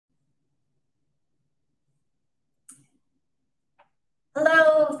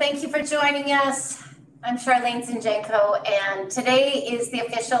Thank you for joining us. I'm Charlene SanJenko, and today is the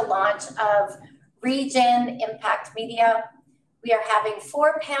official launch of reGEN Impact Media. We are having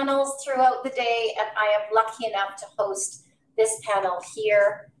 4 panels throughout the day, and I am lucky enough to host this panel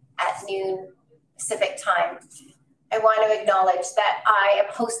here at noon Pacific time. I want to acknowledge that I am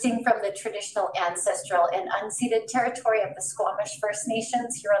hosting from the traditional, ancestral, and unceded territory of the Squamish First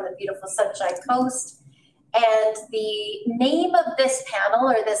Nations here on the beautiful Sunshine Coast. And the name of this panel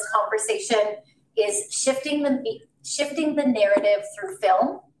or this conversation is Shifting the Narrative Through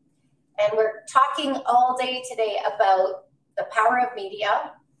Film. And we're talking all day today about the power of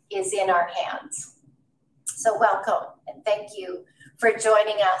media is in our hands. So welcome and thank you for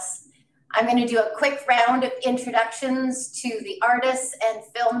joining us. I'm going to do a quick round of introductions to the artists and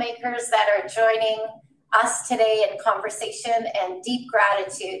filmmakers that are joining us today in conversation, and deep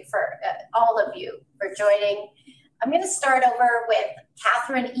gratitude for all of you for joining. I'm going to start over with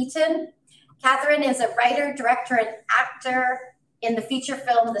Catherine Eaton. Catherine is a writer, director, and actor in the feature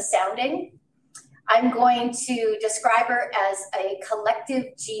film The Sounding. I'm going to describe her as a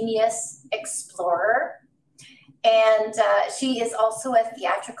collective genius explorer. And she is also a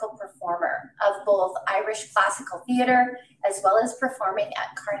theatrical performer of both Irish classical theater as well as performing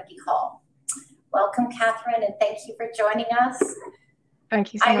at Carnegie Hall. Welcome, Catherine, and thank you for joining us.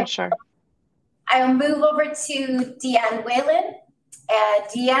 Thank you so much, Char. I will move over to Dianne Whelan.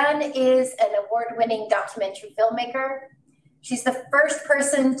 Dianne is an award-winning documentary filmmaker. She's the first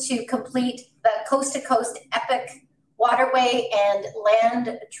person to complete the coast-to-coast epic waterway and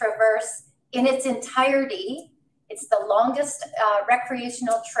land traverse in its entirety. It's the longest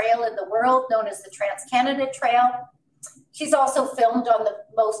recreational trail in the world, known as the Trans-Canada Trail. She's also filmed on the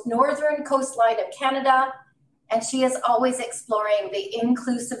most northern coastline of Canada, and she is always exploring the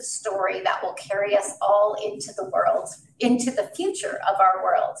inclusive story that will carry us all into the world, into the future of our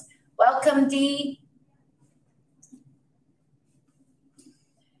world. Welcome, Dee.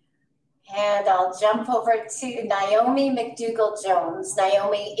 And I'll jump over to Naomi McDougall Jones.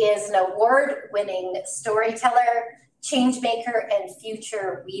 Naomi is an award-winning storyteller, changemaker, and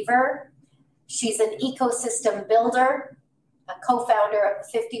future weaver. She's an ecosystem builder, a co-founder of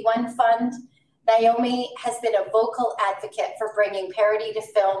the 51 Fund. Naomi has been a vocal advocate for bringing parity to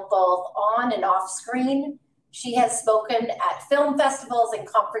film both on and off screen. She has spoken at film festivals and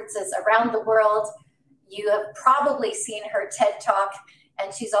conferences around the world. You have probably seen her TED Talk,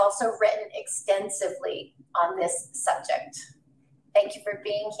 and she's also written extensively on this subject. Thank you for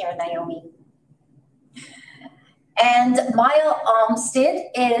being here, Naomi. And Miah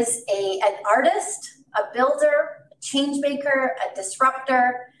Olmsted is an artist, a builder, a changemaker, a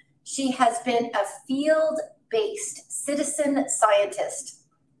disruptor. She has been a field-based citizen scientist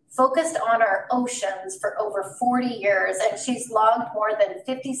focused on our oceans for over 40 years, and she's logged more than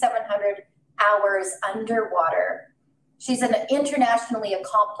 5,700 hours underwater. She's an internationally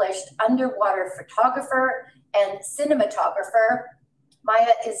accomplished underwater photographer and cinematographer.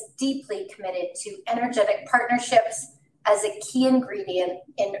 Miah is deeply committed to energetic partnerships as a key ingredient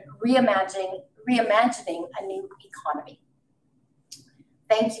in reimagining a new economy.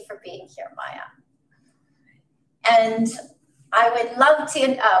 Thank you for being here, Miah. And I would love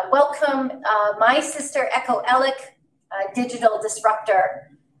to welcome my sister, Ecko Aleck, a digital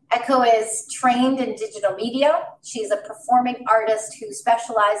disruptor. Ecko is trained in digital media. She's a performing artist who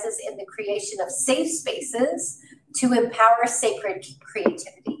specializes in the creation of safe spaces to empower sacred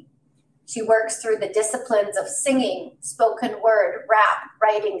creativity. She works through the disciplines of singing, spoken word, rap,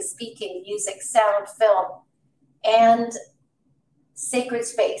 writing, speaking, music, sound, film, and sacred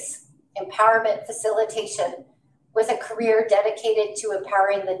space, empowerment facilitation, with a career dedicated to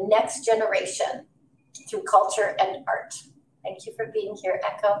empowering the next generation through culture and art. Thank you for being here,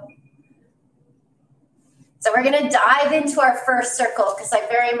 Ecko. So we're going to dive into our first circle because I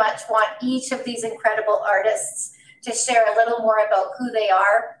very much want each of these incredible artists to share a little more about who they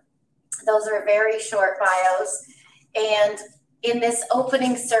are. Those are very short bios. And in this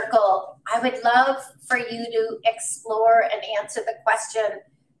opening circle, I would love for you to explore and answer the question,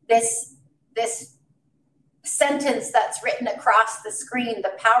 this sentence that's written across the screen,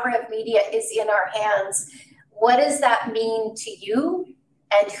 the power of media is in our hands. What does that mean to you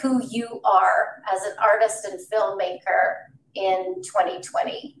and who you are as an artist and filmmaker in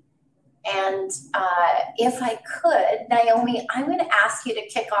 2020? And if I could, Naomi, I'm going to ask you to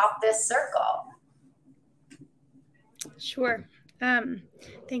kick off this circle. Sure.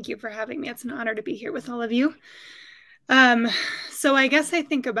 Thank you for having me. It's an honor to be here with all of you. So I guess I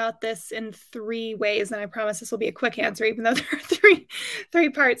think about this in 3 ways, and I promise this will be a quick answer, even though there are three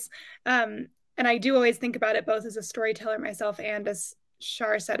parts. And I do always think about it both as a storyteller myself and as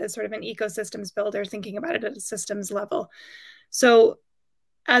Shar said, is sort of an ecosystems builder, thinking about it at a systems level. So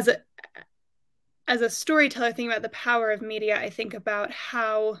as a storyteller, thinking about the power of media, I think about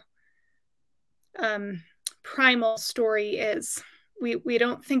how primal story is. We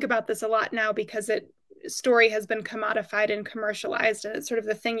don't think about this a lot now because story has been commodified and commercialized, and it's sort of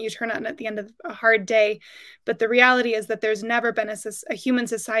the thing you turn on at the end of a hard day. But the reality is that there's never been a human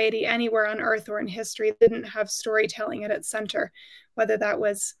society anywhere on Earth or in history that didn't have storytelling at its center, whether that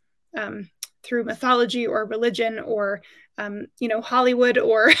was through mythology or religion or Hollywood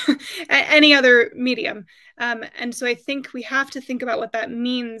or any other medium. And so I think we have to think about what that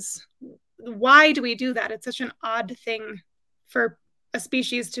means. Why do we do that? It's such an odd thing for a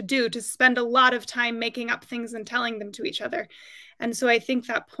species to do, to spend a lot of time making up things and telling them to each other. And so I think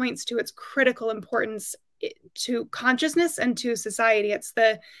that points to its critical importance to consciousness and to society.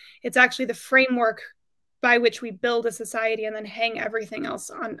 It's actually the framework by which we build a society and then hang everything else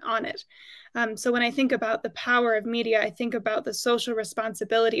on it. So when I think about the power of media, I think about the social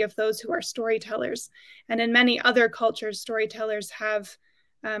responsibility of those who are storytellers. And in many other cultures, storytellers have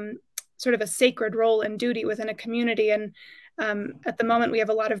sort of a sacred role and duty within a community. And at the moment, we have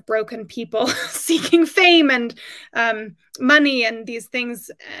a lot of broken people seeking fame and money and these things,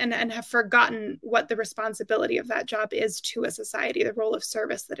 and have forgotten what the responsibility of that job is to a society, the role of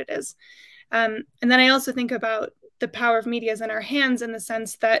service that it is. And then I also think about the power of media is in our hands, in the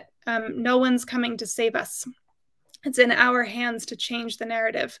sense that no one's coming to save us. It's in our hands to change the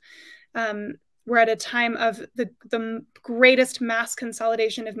narrative. We're at a time of the greatest mass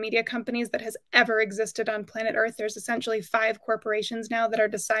consolidation of media companies that has ever existed on planet Earth. There's essentially 5 corporations now that are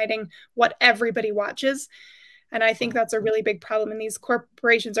deciding what everybody watches. And I think that's a really big problem. And these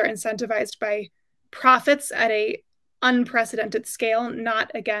corporations are incentivized by profits at a unprecedented scale, not,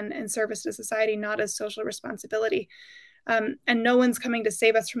 again, in service to society, not as social responsibility. And no one's coming to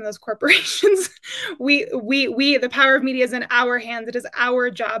save us from those corporations. The power of media is in our hands. It is our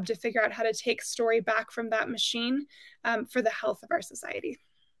job to figure out how to take story back from that machine for the health of our society.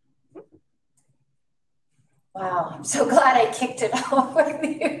 Wow, I'm so glad I kicked it off with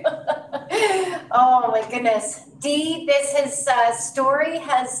you. Oh my goodness. Dee, story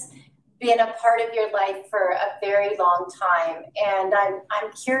has been a part of your life for a very long time. And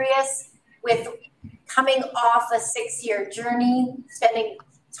I'm curious, with coming off a 6-year journey, spending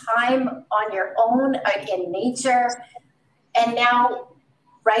time on your own in nature, and now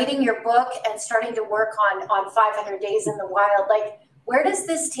writing your book and starting to work on 500 Days in the Wild, like, where does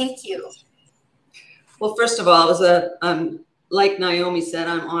this take you? Well, first of all, it was like Naomi said,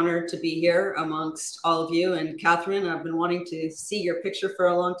 I'm honored to be here amongst all of you. And Catherine, I've been wanting to see your picture for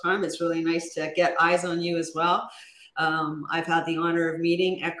a long time. It's really nice to get eyes on you as well. I've had the honor of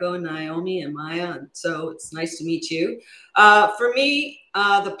meeting Ecko, Naomi, and Miah, and so it's nice to meet you. For me,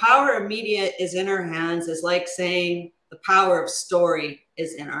 the power of media is in our hands is like saying the power of story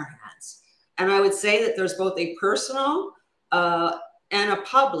is in our hands. And I would say that there's both a personal and a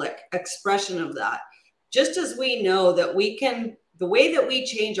public expression of that. Just as we know that the way that we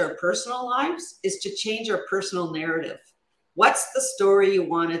change our personal lives is to change our personal narrative. What's the story you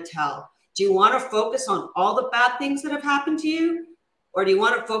want to tell? Do you want to focus on all the bad things that have happened to you? Or do you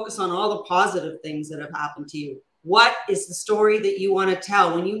want to focus on all the positive things that have happened to you? What is the story that you want to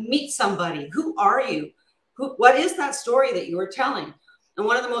tell when you meet somebody? Who are you? What is that story that you are telling? And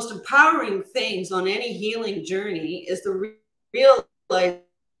one of the most empowering things on any healing journey is the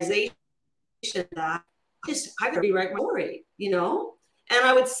realization that I gotta rewrite my story, And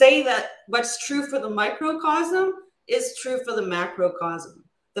I would say that what's true for the microcosm is true for the macrocosm.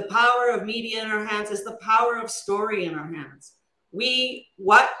 The power of media in our hands is the power of story in our hands.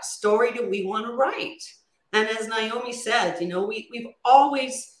 What story do we want to write? And as Naomi said, we've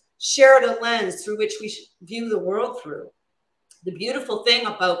always shared a lens through which we view the world through. The beautiful thing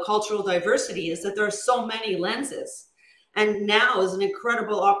about cultural diversity is that there are so many lenses. And now is an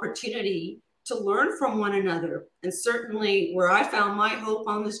incredible opportunity to learn from one another. And certainly where I found my hope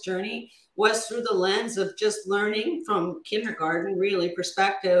on this journey was through the lens of just learning from kindergarten, really,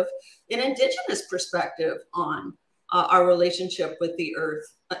 perspective, an Indigenous perspective on our relationship with the earth.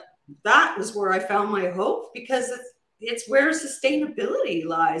 That was where I found my hope, because it's where sustainability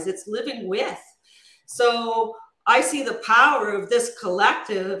lies. It's living with. So I see the power of this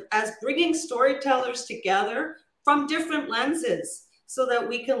collective as bringing storytellers together from different lenses so that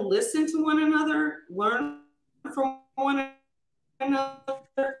we can listen to one another, learn from one another.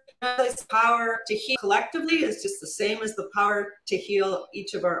 This power to heal collectively is just the same as the power to heal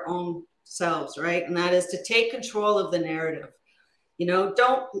each of our own selves, right? And that is to take control of the narrative.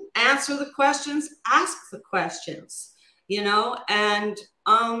 Don't answer the questions, ask the questions. you know, and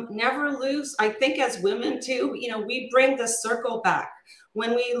never lose. I think as women too, you know, we bring the circle back.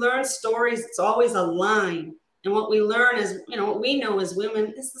 When we learn stories, it's always a line. And what we learn is, you know, what we know as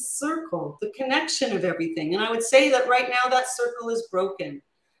women is the circle, the connection of everything. And I would say that right now that circle is broken.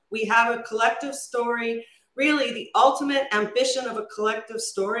 We have a collective story. Really, the ultimate ambition of a collective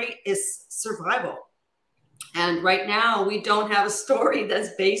story is survival. And right now we don't have a story that's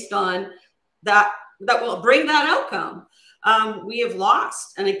based on that will bring that outcome. We have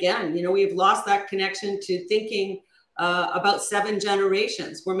lost, and again, you know, we have lost that connection to thinking about 7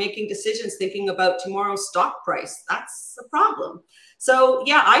 generations. We're making decisions thinking about tomorrow's stock price. That's a problem. So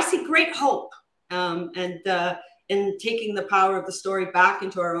yeah, I see great hope in taking the power of the story back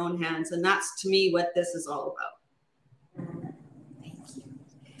into our own hands. And that's, to me, what this is all about. Thank you.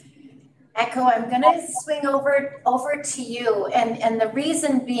 Ecko, I'm going to swing over to you. And the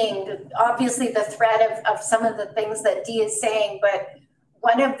reason being, obviously, the thread of some of the things that Dee is saying, but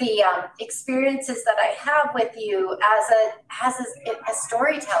one of the experiences that I have with you as a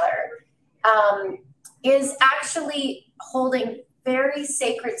storyteller is actually holding very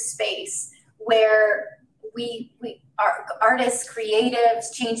sacred space where we are artists,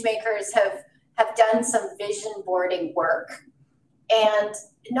 creatives, change makers have done some vision boarding work. And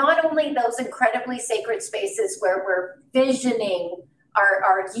not only those incredibly sacred spaces where we're visioning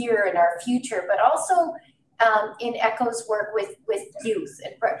our year and our future, but also in Ecko's work with youth,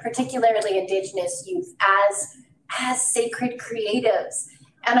 and particularly Indigenous youth, as sacred creatives.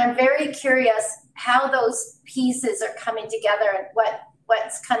 And I'm very curious how those pieces are coming together and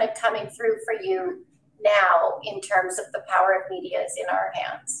what's kind of coming through for you now in terms of the power of media is in our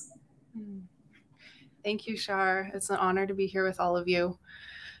hands. Thank you, Shar. It's an honor to be here with all of you.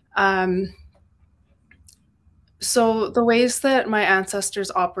 So the ways that my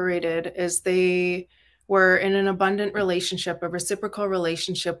ancestors operated is they were in an abundant relationship, a reciprocal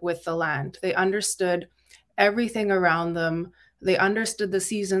relationship with the land. They understood everything around them. They understood the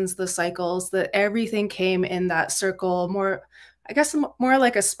seasons, the cycles, that everything came in that circle, more, I guess, more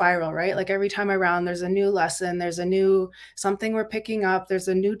like a spiral, right? Like every time around, there's a new lesson, there's a new something we're picking up, there's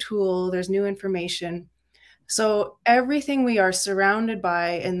a new tool, there's new information. So everything we are surrounded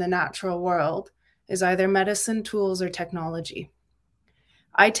by in the natural world is either medicine, tools, or technology.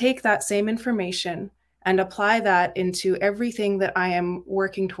 I take that same information and apply that into everything that I am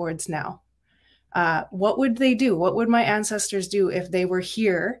working towards now. What would they do? What would my ancestors do if they were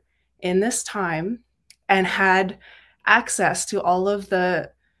here in this time and had access to all of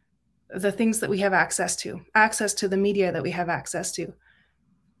the things that we have access to the media that we have access to?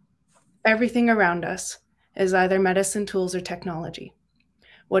 Everything around us is either medicine, tools, or technology.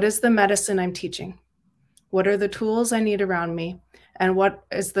 What is the medicine I'm teaching? What are the tools I need around me? And what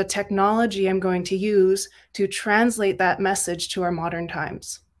is the technology I'm going to use to translate that message to our modern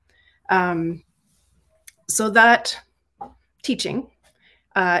times? So that teaching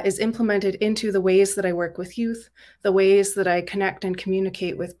is implemented into the ways that I work with youth, the ways that I connect and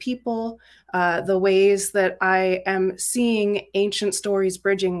communicate with people, the ways that I am seeing ancient stories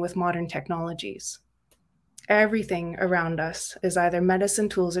bridging with modern technologies. Everything around us is either medicine,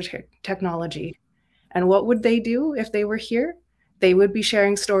 tools, or technology. And what would they do if they were here? They would be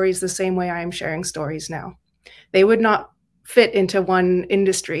sharing stories the same way I am sharing stories now. They would not fit into one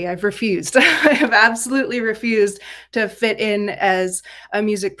industry. I've refused. I have absolutely refused to fit in as a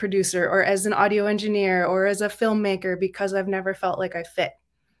music producer or as an audio engineer or as a filmmaker because I've never felt like I fit.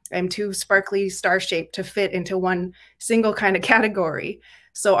 I'm too sparkly, star-shaped to fit into one single kind of category.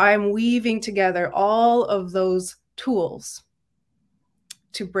 So I'm weaving together all of those tools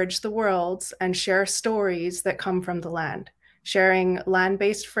to bridge the worlds and share stories that come from the land, sharing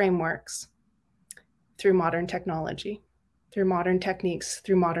land-based frameworks through modern technology, through modern techniques,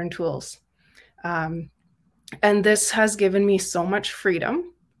 through modern tools. And this has given me so much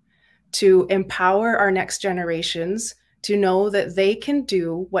freedom to empower our next generations to know that they can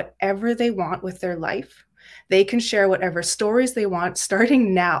do whatever they want with their life. They can share whatever stories they want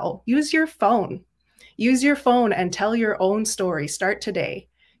starting now. Use your phone. Use your phone and tell your own story. Start today.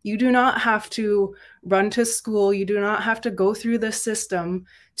 You do not have to run to school. You do not have to go through the system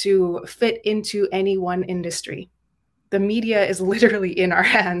to fit into any one industry. The media is literally in our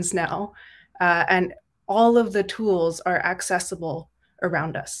hands now, and all of the tools are accessible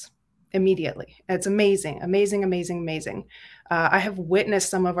around us immediately. It's amazing, amazing, amazing, amazing. I have witnessed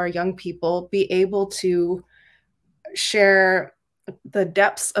some of our young people be able to share the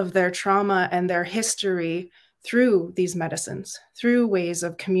depths of their trauma and their history through these medicines, through ways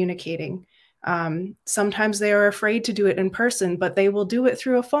of communicating Sometimes they are afraid to do it in person, but they will do it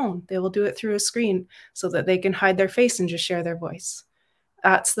through a phone. They will do it through a screen so that they can hide their face and just share their voice.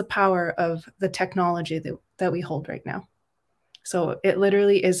 That's the power of the technology that we hold right now. So it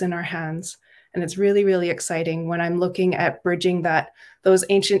literally is in our hands. And it's really, really exciting when I'm looking at bridging those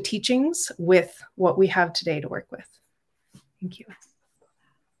ancient teachings with what we have today to work with. Thank you.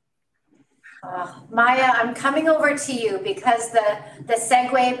 Miah, I'm coming over to you because the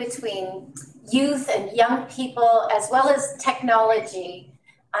segue between youth and young people as well as technology,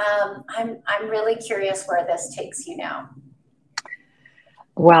 I'm really curious where this takes you now.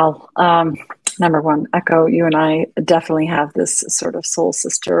 Well, number one, Ecko, you and I definitely have this sort of soul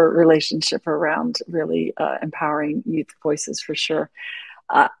sister relationship around really empowering youth voices for sure.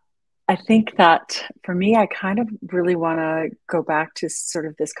 I think that for me, I kind of really want to go back to sort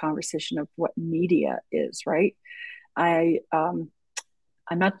of this conversation of what media is, right?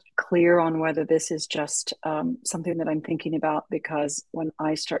 I'm not clear on whether this is just something that I'm thinking about, because when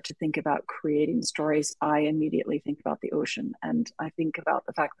I start to think about creating stories, I immediately think about the ocean. And I think about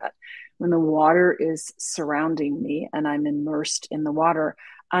the fact that when the water is surrounding me and I'm immersed in the water,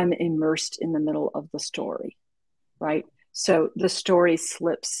 I'm immersed in the middle of the story, right? So the story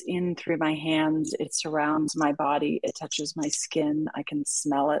slips in through my hands, it surrounds my body, it touches my skin, I can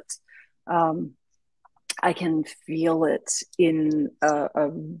smell it. I can feel it in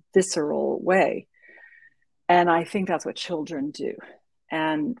a visceral way. And I think that's what children do.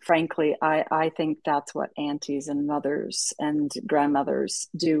 And frankly, I think that's what aunties and mothers and grandmothers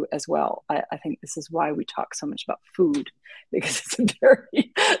do as well. I think this is why we talk so much about food, because it's a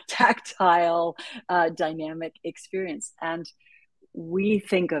very tactile, dynamic experience. And we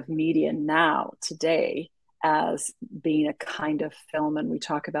think of media now, today, as being a kind of film, and we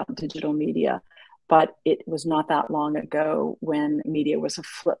talk about digital media. But it was not that long ago when media was a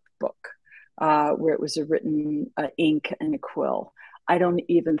flip book, where it was a written ink and a quill. I don't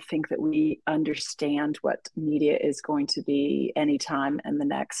even think that we understand what media is going to be anytime in the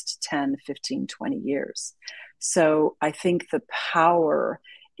next 10, 15, 20 years. So I think the power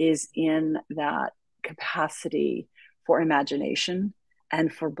is in that capacity for imagination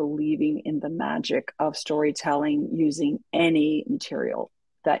and for believing in the magic of storytelling using any material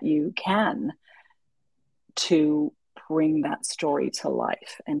that you can, to bring that story to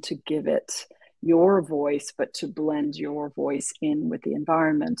life and to give it your voice, but to blend your voice in with the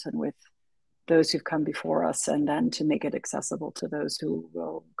environment and with those who've come before us, and then to make it accessible to those who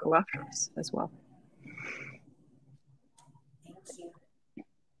will go after us as well. Thank you.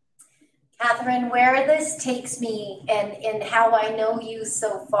 Catherine, where this takes me and how I know you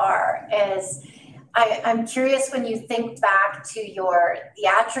so far is I'm curious when you think back to your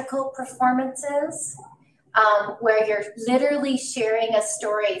theatrical performances, where you're literally sharing a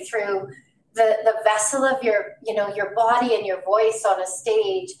story through the vessel of your body and your voice on a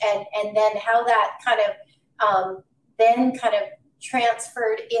stage, and then how that kind of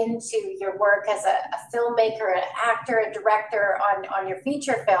transferred into your work as a filmmaker, an actor, a director on your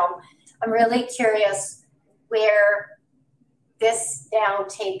feature film. I'm really curious where this now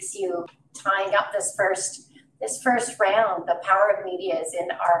takes you, tying up this first round. The power of media is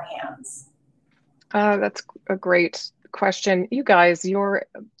in our hands. That's a great question. You guys, your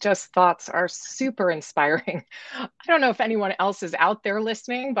just thoughts are super inspiring. I don't know if anyone else is out there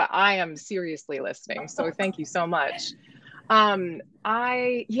listening, but I am seriously listening. So thank you so much. So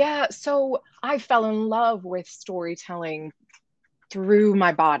I fell in love with storytelling through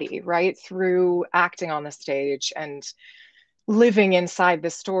my body, right? Through acting on the stage and living inside the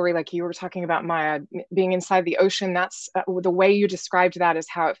story, like you were talking about, Miah, being inside the ocean. That's the way you described that is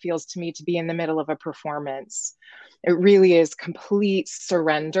how it feels to me to be in the middle of a performance. It really is complete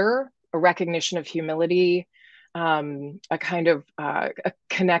surrender, a recognition of humility, a kind of a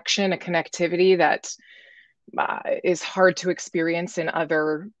connection, a connectivity that is hard to experience in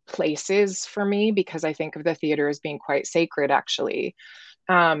other places for me, because I think of the theater as being quite sacred, actually.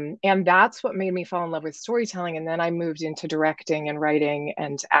 And that's what made me fall in love with storytelling. And then I moved into directing and writing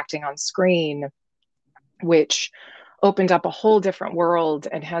and acting on screen, which opened up a whole different world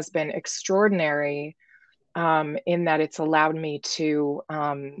and has been extraordinary, in that it's allowed me to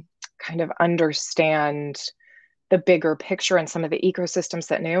kind of understand the bigger picture and some of the ecosystems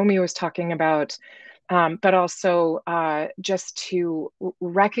that Naomi was talking about. But also just to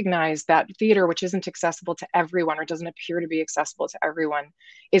recognize that theater, which isn't accessible to everyone or doesn't appear to be accessible to everyone,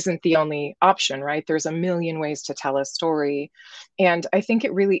 isn't the only option, right? There's a million ways to tell a story. And I think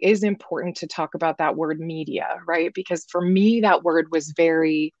it really is important to talk about that word media, right? Because for me, that word was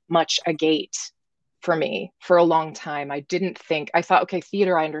very much a gate for me for a long time. I thought, okay,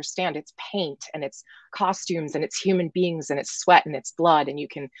 theater, I understand. It's paint and it's costumes and it's human beings and it's sweat and it's blood, and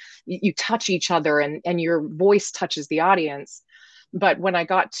you touch each other and your voice touches the audience. But when I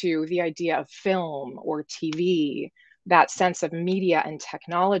got to the idea of film or TV, that sense of media and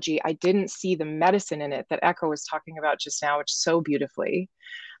technology, I didn't see the medicine in it that Ecko was talking about just now, which so beautifully.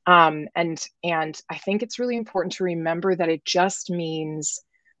 And I think it's really important to remember that it just means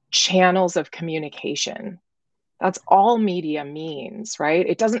channels of communication. That's all media means, right?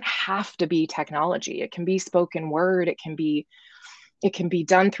 It doesn't have to be technology. It can be spoken word. It can be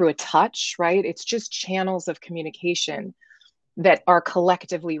done through a touch, right? It's just channels of communication that are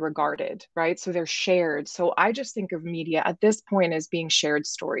collectively regarded, right? So they're shared. So I just think of media at this point as being shared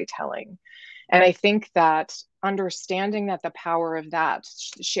storytelling. And I think that understanding that the power of that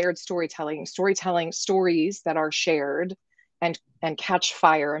shared storytelling, stories that are shared and catch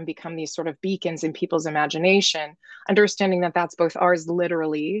fire and become these sort of beacons in people's imagination, understanding that that's both ours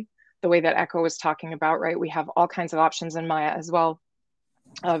literally, the way that Ecko was talking about, right? We have all kinds of options in Miah as well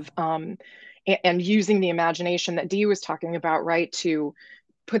of, and using the imagination that Dee was talking about, right? To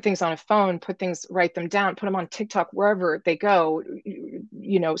put things on a phone, write them down, put them on TikTok, wherever they go,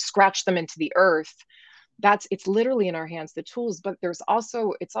 scratch them into the earth. It's literally in our hands, the tools, but it's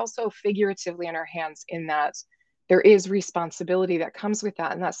also figuratively in our hands, in that there is responsibility that comes with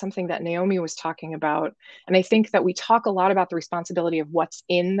that. And that's something that Naomi was talking about. And I think that we talk a lot about the responsibility of what's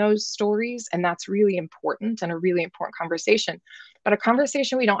in those stories. And that's really important and a really important conversation. But a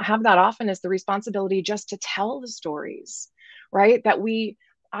conversation we don't have that often is the responsibility just to tell the stories, right?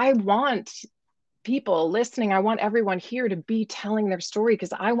 I want people listening, I want everyone here to be telling their story,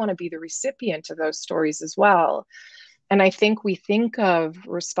 because I want to be the recipient of those stories as well. And I think we think of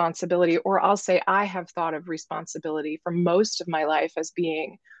responsibility, or I'll say I have thought of responsibility for most of my life as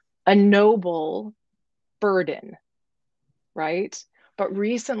being a noble burden, right? But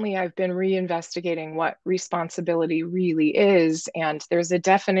recently I've been reinvestigating what responsibility really is. And there's a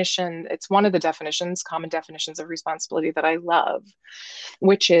definition, it's one of the common definitions of responsibility that I love,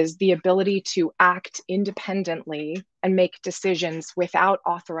 which is the ability to act independently and make decisions without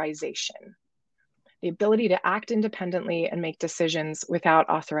authorization. The ability to act independently and make decisions without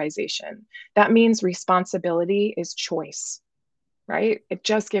authorization. That means responsibility is choice, right? It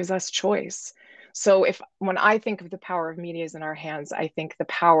just gives us choice. So when I think of the power of media is in our hands, I think the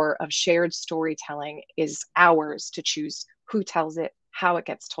power of shared storytelling is ours to choose who tells it, how it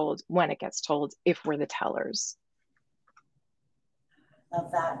gets told, when it gets told, if we're the tellers.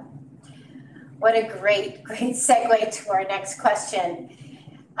 Love that. What a great segue to our next question.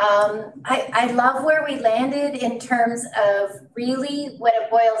 I love where we landed in terms of really what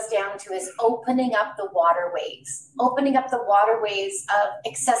it boils down to is opening up the waterways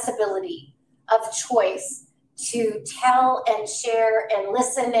of accessibility, of choice, to tell and share and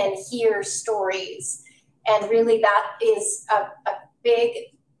listen and hear stories. And really that is a big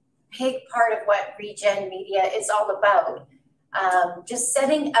part of what reGEN Media is all about. Just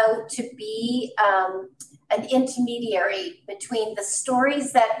setting out to be an intermediary between the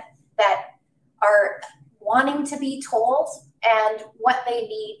stories that are wanting to be told and what they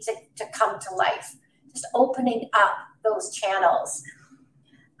need to come to life. Just opening up those channels.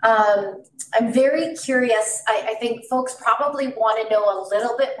 I'm very curious. I think folks probably want to know a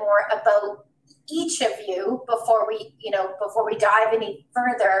little bit more about each of you before we dive any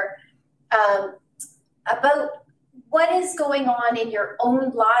further, about what is going on in your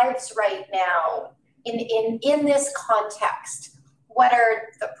own lives right now in this context. What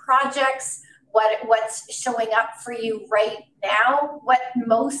are the projects? What's showing up for you right now? What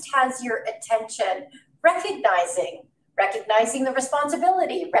most has your attention? Recognizing the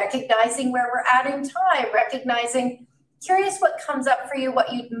responsibility, recognizing where we're at in time, curious what comes up for you,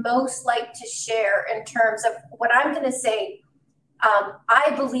 what you'd most like to share in terms of what I'm going to say.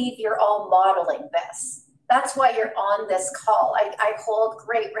 I believe you're all modeling this. That's why you're on this call. I hold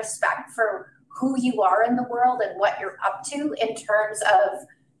great respect for who you are in the world and what you're up to in terms of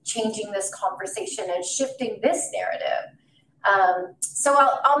changing this conversation and shifting this narrative. So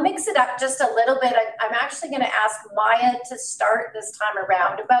I'll mix it up just a little bit. I'm actually going to ask Miah to start this time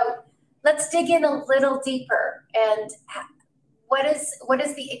around let's dig in a little deeper. And what is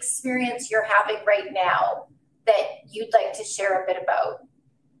the experience you're having right now that you'd like to share a bit about?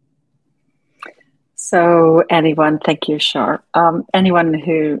 So thank you, Char. Anyone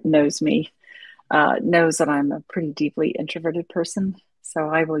who knows me knows that I'm a pretty deeply introverted person. So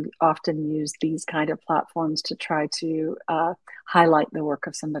I will often use these kind of platforms to try to highlight the work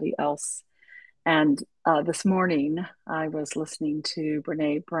of somebody else. And this morning I was listening to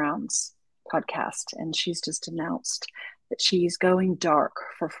Brene Brown's podcast, and she's just announced that she's going dark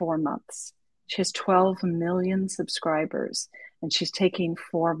for 4 months. She has 12 million subscribers, and she's taking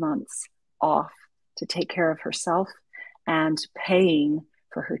 4 months off to take care of herself and paying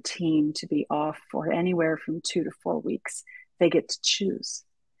for her team to be off for anywhere from 2 to 4 weeks. They get to choose.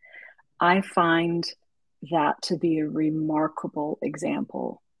 I find that to be a remarkable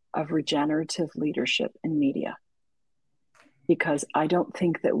example of regenerative leadership in media, because I don't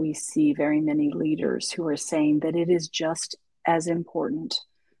think that we see very many leaders who are saying that it is just as important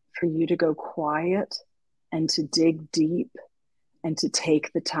for you to go quiet and to dig deep and to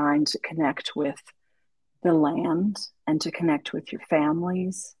take the time to connect with the land and to connect with your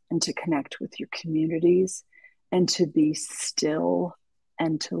families and to connect with your communities and to be still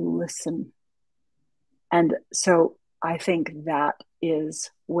and to listen. And so I think that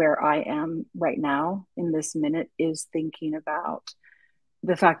is where I am right now in this minute, is thinking about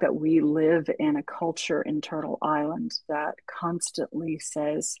the fact that we live in a culture in Turtle Island that constantly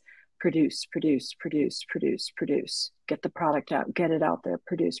says, produce, produce, produce, produce, produce, get the product out, get it out there,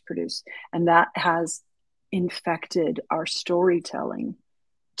 produce, produce. And that has infected our storytelling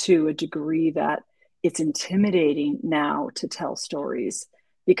to a degree that it's intimidating now to tell stories,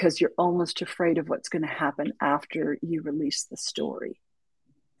 because you're almost afraid of what's going to happen after you release the story.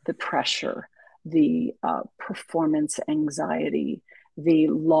 The pressure, the performance anxiety, the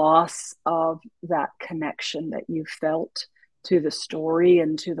loss of that connection that you felt to the story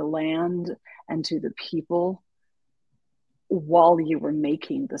and to the land and to the people while you were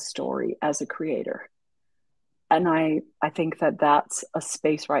making the story as a creator. And I think that that's a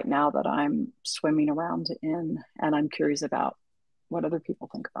space right now that I'm swimming around in, and I'm curious about what other people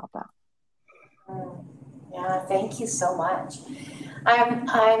think about that. Yeah, thank you so much.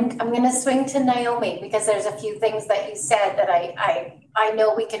 I'm going to swing to Naomi, because there's a few things that you said that I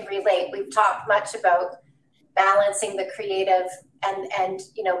know we can relate. We've talked much about balancing the creative and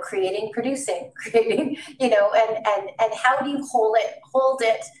you know, creating, creating, you know, and how do you hold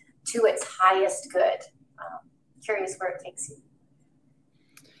it to its highest good? Curious where it takes you.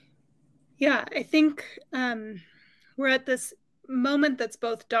 Yeah, I think we're at this moment that's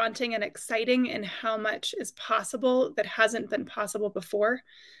both daunting and exciting in how much is possible that hasn't been possible before,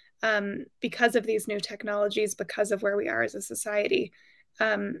 because of these new technologies, because of where we are as a society.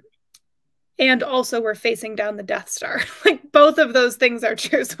 And also we're facing down the Death Star. Like, both of those things are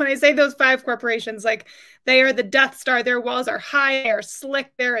true. So when I say those 5 corporations, like, they are the Death Star, their walls are high, they are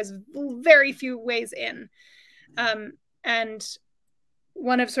slick, there is very few ways in. And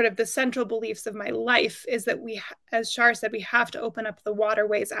one of sort of the central beliefs of my life is that we, as Char said, we have to open up the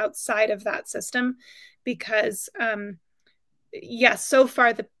waterways outside of that system, because yes, so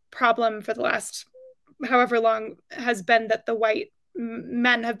far the problem for the last however long has been that the white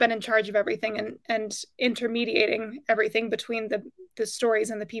men have been in charge of everything and intermediating everything between the stories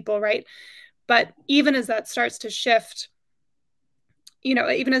and the people, right? But even as that starts to shift, you know,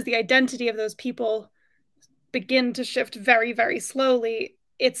 even as the identity of those people begin to shift very, very slowly,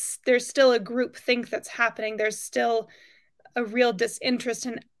 there's still a group think that's happening. There's still a real disinterest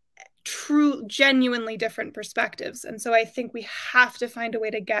in true, genuinely different perspectives. And so I think we have to find a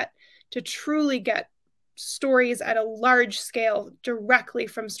way to truly get stories at a large scale directly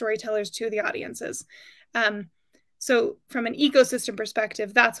from storytellers to the audiences. So from an ecosystem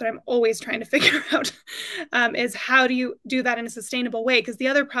perspective, that's what I'm always trying to figure out, is how do you do that in a sustainable way? Because the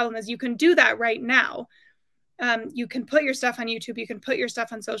other problem is you can do that right now. You can put your stuff on YouTube, you can put your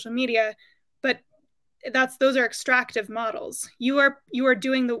stuff on social media, but those are extractive models. You are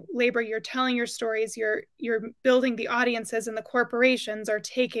doing the labor, you're telling your stories, you're building the audiences, and the corporations are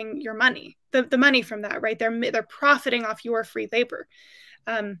taking your money, the money from that, right? They're profiting off your free labor.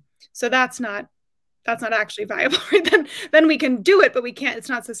 So that's not actually viable, right? Then we can do it, but we can't, it's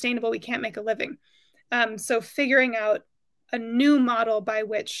not sustainable. We can't make a living. So figuring out a new model by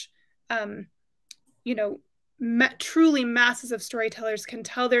which, you know, truly masses of storytellers can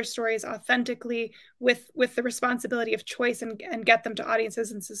tell their stories authentically with the responsibility of choice and get them to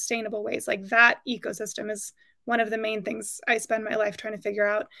audiences in sustainable ways. Like, that ecosystem is one of the main things I spend my life trying to figure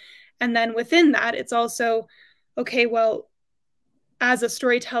out. And then within that, it's also, okay, well, as a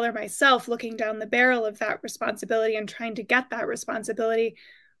storyteller myself, looking down the barrel of that responsibility and trying to get that responsibility,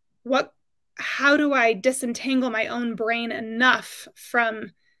 how do I disentangle my own brain enough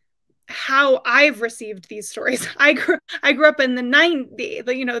from how I've received these stories? I grew up in the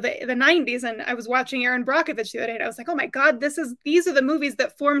 90s, and I was watching Aaron Brockovich the other day, and I was like, oh my God, these are the movies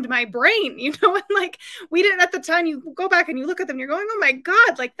that formed my brain, you know? And like, we didn't at the time. You go back and you look at them, you're going, oh my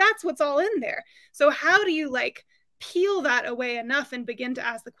God, like, that's what's all in there. So how do you like peel that away enough and begin to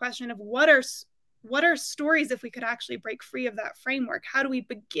ask the question of what are stories if we could actually break free of that framework? How do we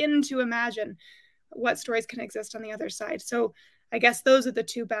begin to imagine what stories can exist on the other side? So I guess those are the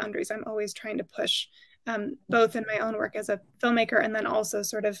two boundaries I'm always trying to push, both in my own work as a filmmaker and then also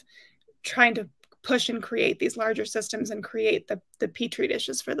sort of trying to push and create these larger systems and create the petri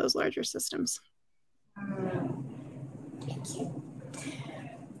dishes for those larger systems. Thank you.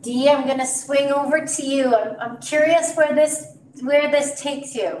 Dee, I'm going to swing over to you. I'm curious where this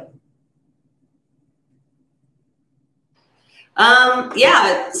takes you.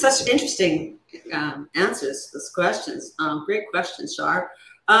 Yeah, such interesting answers to those questions. Great questions, Shar.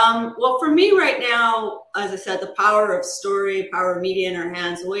 Well, for me right now, as I said, the power of story, power of media in our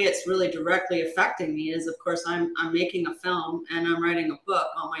hands, the way it's really directly affecting me is, of course, I'm making a film and I'm writing a book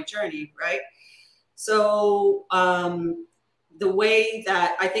on my journey, right? So the way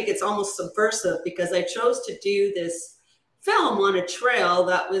that I think it's almost subversive, because I chose to do this film on a trail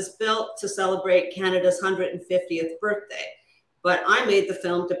that was built to celebrate Canada's 150th birthday. But I made the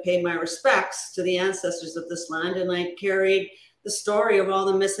film to pay my respects to the ancestors of this land, and I carried the story of all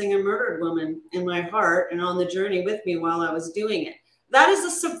the missing and murdered women in my heart and on the journey with me while I was doing it. That is a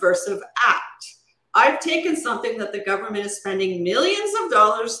subversive act. I've taken something that the government is spending millions of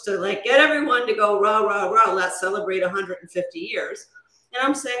dollars to like get everyone to go rah, rah, rah, let's celebrate 150 years. And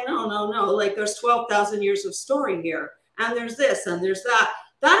I'm saying, no, no, no, like there's 12,000 years of story here. And there's this and there's that.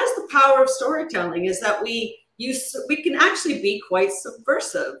 That is the power of storytelling, is that we can actually be quite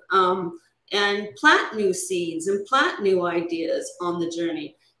subversive and plant new seeds and plant new ideas on the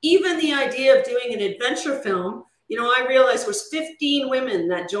journey. Even the idea of doing an adventure film, you know, I realized was 15 women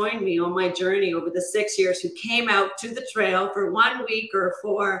that joined me on my journey over the 6 years who came out to the trail for 1 week or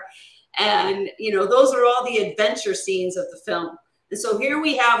 4. And, you know, those are all the adventure scenes of the film. And so here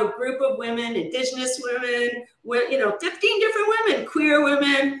we have a group of women, Indigenous women, you know, 15 different women, queer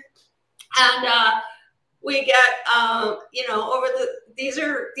women. And we get, you know, these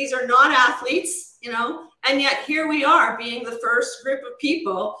are not athletes, you know, and yet here we are being the first group of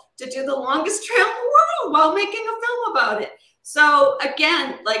people to do the longest trail in the world while making a film about it. So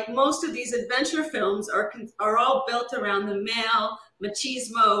again, like most of these adventure films are all built around the male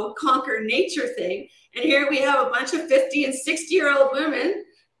machismo, conquer nature thing. And here we have a bunch of 50 and 60-year-old women,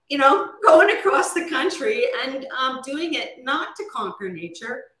 you know, going across the country and doing it not to conquer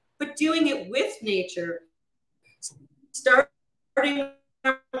nature, but doing it with nature. Starting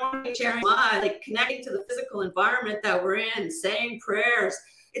sharing, like connecting to the physical environment that we're in, saying prayers.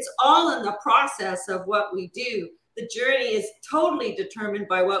 It's all in the process of what we do. The journey is totally determined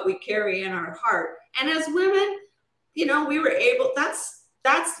by what we carry in our heart. And as women, you know, we were able, that's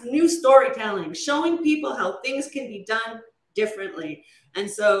new storytelling, showing people how things can be done differently. And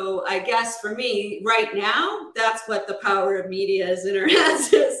so I guess for me right now, that's what the power of media is in our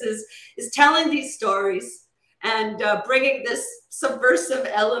hands is telling these stories and bringing this subversive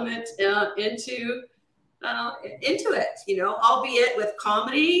element into it, you know, albeit with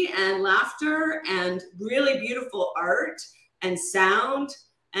comedy and laughter and really beautiful art and sound.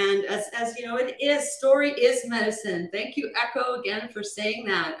 And as you know, story is medicine. Thank you, Ecko, again for saying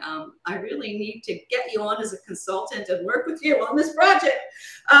that. I really need to get you on as a consultant and work with you on this project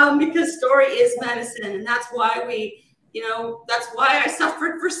because story is medicine. And that's why that's why I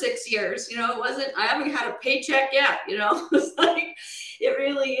suffered for 6 years. You know, I haven't had a paycheck yet, you know. It's like, it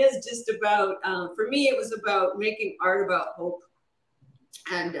really is just about, for me, it was about making art about hope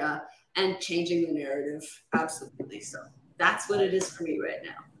and changing the narrative. Absolutely. So that's what it is for me right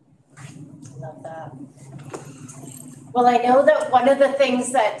now. Love that. Well, I know that one of the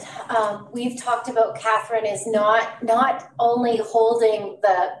things that we've talked about, Catherine, is not only holding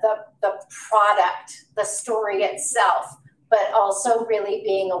the product, the story itself, but also really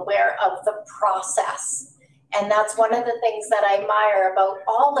being aware of the process. And that's one of the things that I admire about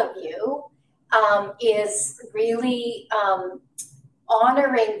all of you is really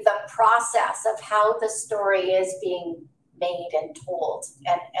honoring the process of how the story is being made and told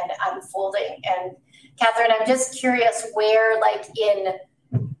and unfolding. And Catherine, I'm just curious where, like,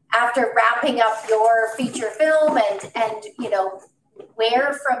 after wrapping up your feature film and you know,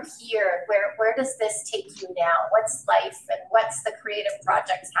 where from here, where does this take you now? What's life and what's the creative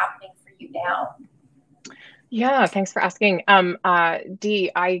projects happening for you now? Yeah, thanks for asking.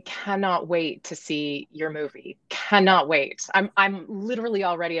 Dee, I cannot wait to see your movie. Cannot wait. I'm literally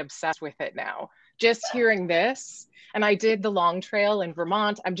already obsessed with it now. Just hearing this, and I did the long trail in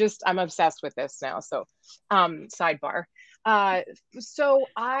Vermont. I'm obsessed with this now. So, sidebar. So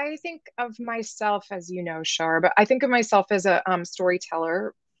I think of myself, as you know, Shar, but I think of myself as a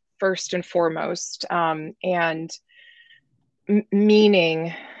storyteller first and foremost. And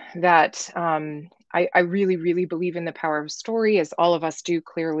meaning that I really, really believe in the power of story, as all of us do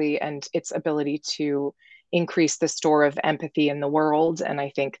clearly, and its ability to increase the store of empathy in the world. And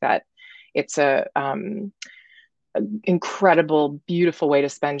I think that it's a incredible, beautiful way to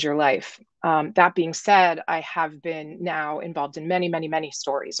spend your life. That being said, I have been now involved in many, many, many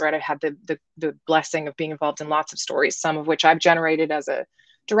stories, right? I've had the blessing of being involved in lots of stories, some of which I've generated as a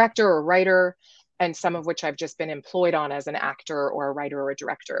director or writer, and some of which I've just been employed on as an actor or a writer or a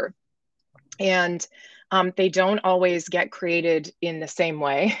director. And they don't always get created in the same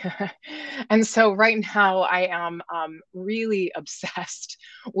way. And so right now I am really obsessed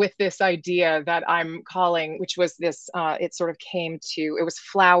with this idea that I'm calling, which was this, it sort of came to, it was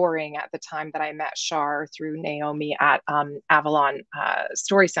flowering at the time that I met Shar through Naomi at Avalon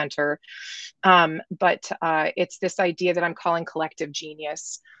Story Center. But it's this idea that I'm calling collective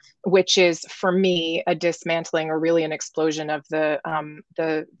genius, which is for me a dismantling, or really an explosion of the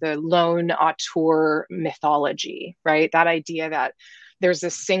lone auteur mythology, right? That idea that there's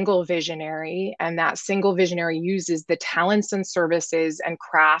a single visionary, and that single visionary uses the talents and services and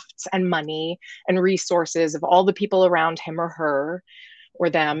crafts and money and resources of all the people around him or her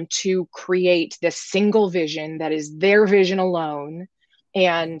or them to create this single vision that is their vision alone.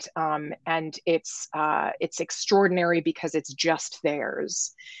 And it's extraordinary because it's just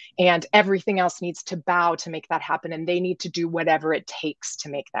theirs, and everything else needs to bow to make that happen, and they need to do whatever it takes to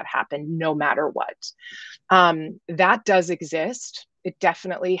make that happen, no matter what. That does exist. It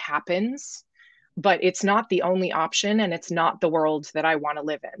definitely happens, but it's not the only option, and it's not the world that I want to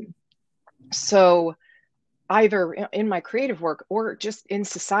live in. So either in my creative work or just in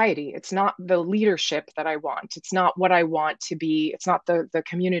society, it's not the leadership that I want. It's not what I want to be. It's not the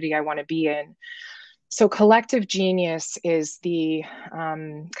community I want to be in. So collective genius is the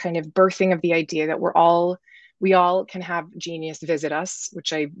kind of birthing of the idea that we all can have genius visit us,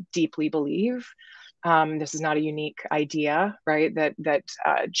 which I deeply believe. This is not a unique idea, right? That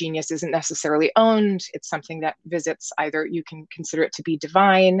genius isn't necessarily owned. It's something that visits either, you can consider it to be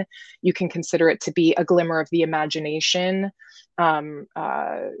divine, you can consider it to be a glimmer of the imagination.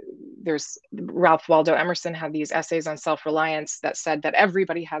 There's Ralph Waldo Emerson had these essays on self-reliance that said that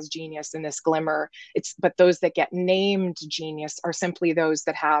everybody has genius in this glimmer. But those that get named genius are simply those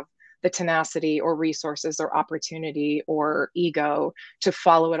that have the tenacity or resources or opportunity or ego to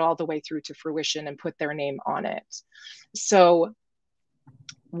follow it all the way through to fruition and put their name on it. So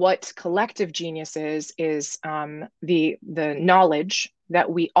what collective genius is the knowledge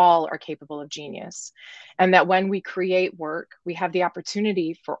that we all are capable of genius, and that when we create work, we have the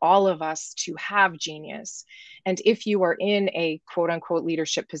opportunity for all of us to have genius. And if you are in a quote unquote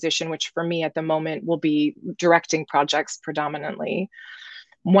leadership position, which for me at the moment will be directing projects predominantly,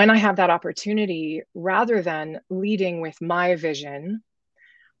 when I have that opportunity, rather than leading with my vision,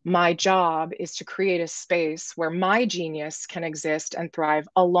 my job is to create a space where my genius can exist and thrive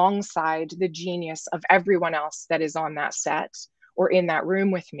alongside the genius of everyone else that is on that set or in that room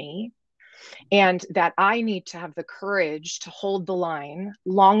with me. And that I need to have the courage to hold the line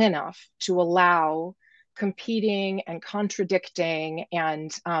long enough to allow competing and contradicting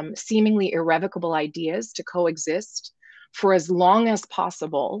and seemingly irrevocable ideas to coexist for as long as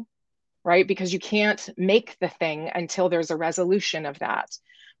possible, right? Because you can't make the thing until there's a resolution of that.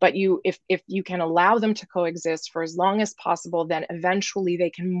 But if you can allow them to coexist for as long as possible, then eventually they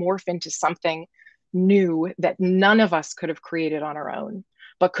can morph into something new that none of us could have created on our own,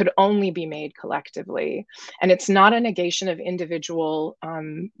 but could only be made collectively. And it's not a negation of individual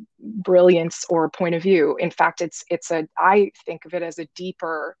brilliance or point of view. In fact, I think of it as a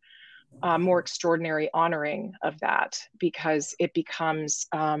deeper, more extraordinary honoring of that, because it becomes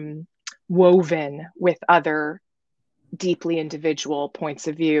woven with other deeply individual points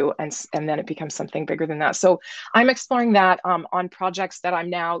of view, and then it becomes something bigger than that. So I'm exploring that on projects that I'm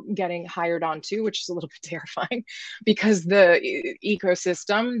now getting hired on to, which is a little bit terrifying, because the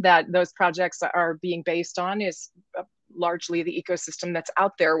ecosystem that those projects are being based on is largely the ecosystem that's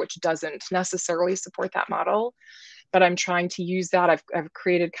out there, which doesn't necessarily support that model. But I'm trying to use that. I've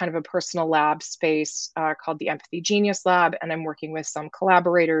created kind of a personal lab space called the Empathy Genius Lab, and I'm working with some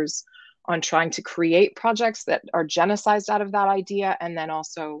collaborators on trying to create projects that are genicized out of that idea. And then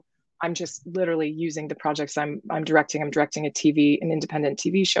also, I'm just literally using the projects I'm directing. I'm directing an independent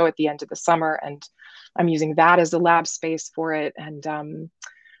TV show at the end of the summer, and I'm using that as a lab space for it. And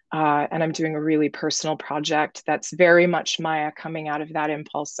I'm doing a really personal project that's very much Miah coming out of that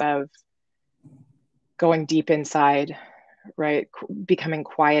impulse of going deep inside, right? Becoming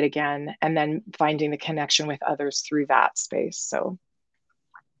quiet again, and then finding the connection with others through that space. So.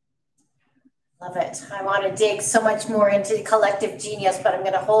 Love it. I want to dig so much more into collective genius, but I'm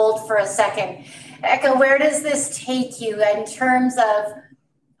going to hold for a second. Ecko, where does this take you in terms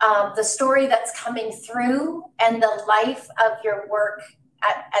of the story that's coming through and the life of your work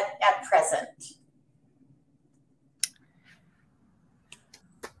at present?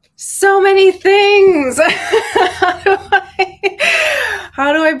 So many things.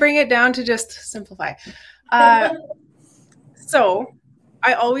 How do I bring it down to just simplify? So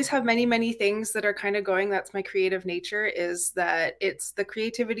I always have many, many things that are kind of going. That's my creative nature, is that the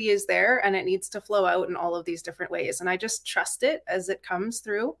creativity is there and it needs to flow out in all of these different ways. And I just trust it as it comes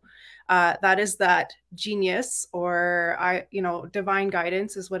through. That is that genius, or divine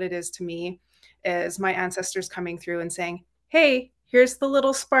guidance is what it is to me, is my ancestors coming through and saying, hey, here's the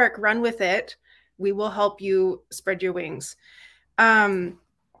little spark, run with it. We will help you spread your wings. The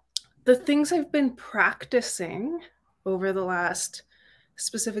things I've been practicing over the last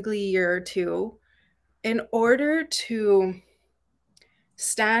specifically year or two, in order to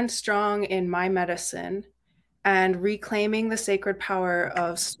stand strong in my medicine and reclaiming the sacred power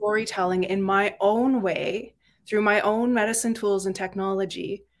of storytelling in my own way, through my own medicine tools and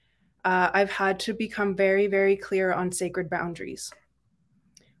technology, I've had to become very, very clear on sacred boundaries.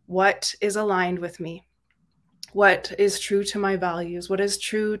 What is aligned with me? What is true to my values? What is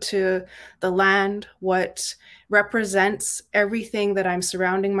true to the land? What represents everything that I'm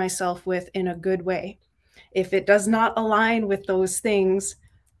surrounding myself with in a good way? If it does not align with those things,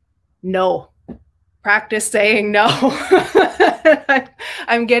 no. Practice saying no.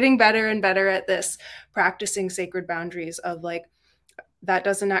 I'm getting better and better at this, practicing sacred boundaries of like, that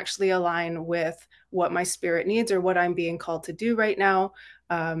doesn't actually align with what my spirit needs or what I'm being called to do right now.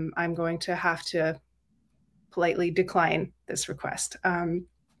 I'm going to have to politely decline this request.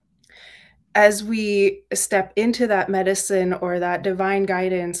 As we step into that medicine or that divine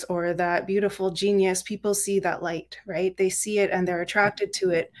guidance or that beautiful genius, people see that light, right? They see it and they're attracted to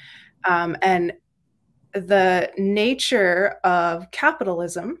it. And the nature of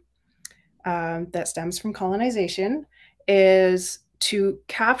capitalism that stems from colonization is to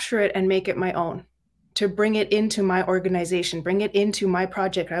capture it and make it my own, to bring it into my organization, bring it into my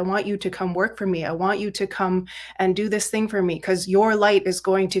project. I want you to come work for me. I want you to come and do this thing for me because your light is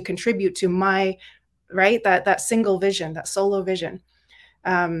going to contribute to my, right? That single vision, that solo vision.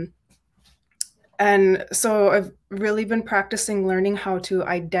 And so I've really been practicing learning how to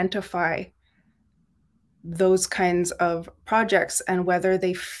identify those kinds of projects and whether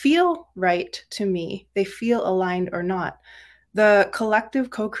they feel right to me, they feel aligned or not. The collective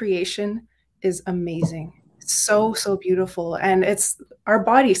co-creation is amazing. So beautiful. And our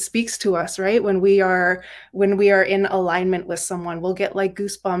body speaks to us, right? When we are in alignment with someone, we'll get like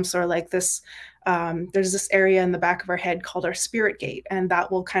goosebumps or like this, there's this area in the back of our head called our spirit gate. And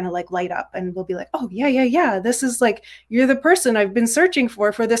that will kind of like light up and we'll be like, oh yeah. This is like, you're the person I've been searching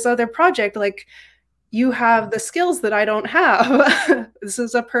for this other project. Like you have the skills that I don't have. This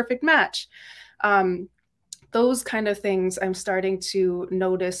is a perfect match. Those kind of things I'm starting to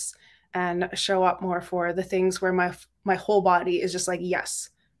notice and show up more for, the things where my whole body is just like,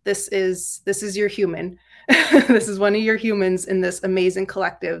 yes, this is your human. This is one of your humans in this amazing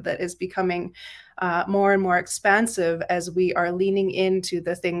collective that is becoming more and more expansive as we are leaning into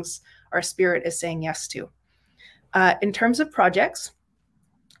the things our spirit is saying yes to. In terms of projects,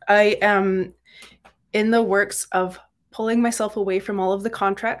 I am in the works of pulling myself away from all of the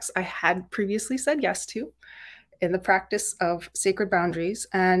contracts I had previously said yes to, in the practice of sacred boundaries,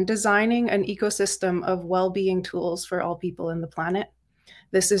 and designing an ecosystem of well-being tools for all people in the planet.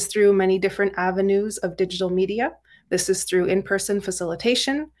 This is through many different avenues of digital media. This is through in-person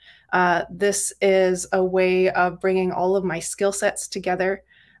facilitation. This is a way of bringing all of my skill sets together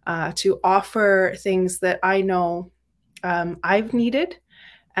to offer things that I know I've needed,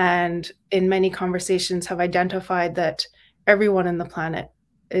 and in many conversations have identified that everyone in the planet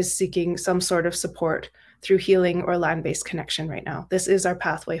is seeking some sort of support through healing or land-based connection right now. This is our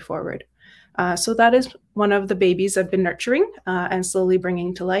pathway forward. So that is one of the babies I've been nurturing and slowly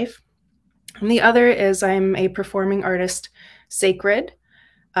bringing to life. And the other is I'm a performing artist, sacred,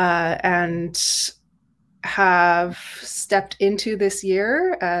 and have stepped into this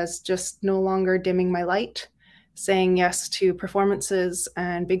year as just no longer dimming my light, saying yes to performances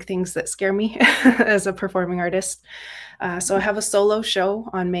and big things that scare me as a performing artist. So I have a solo show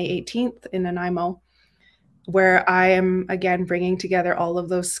on May 18th in Nanaimo, where I am, again, bringing together all of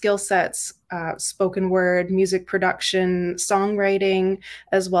those skill sets, spoken word, music production, songwriting,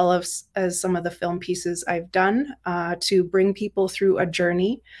 as well as some of the film pieces I've done to bring people through a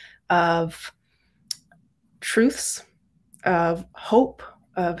journey of truths, of hope,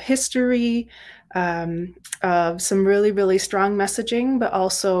 history, of some really, really strong messaging, but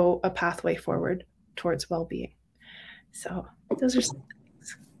also a pathway forward towards well-being. So those are some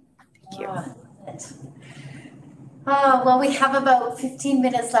things. Thank you. Well, we have about 15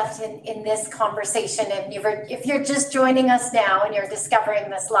 minutes left in this conversation. If you're just joining us now and you're discovering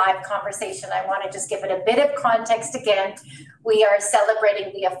this live conversation, I want to just give it a bit of context again. We are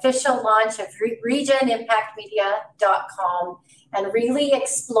celebrating the official launch of reGENimpactmedia.com and really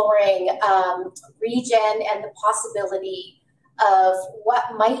exploring reGEN and the possibility of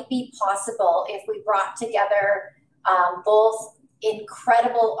what might be possible if we brought together both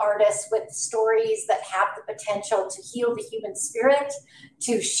incredible artists with stories that have the potential to heal the human spirit,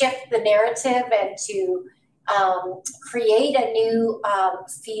 to shift the narrative, and to create a new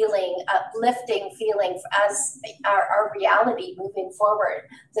feeling, uplifting feeling as our reality moving forward,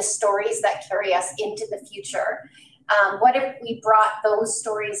 the stories that carry us into the future. What if we brought those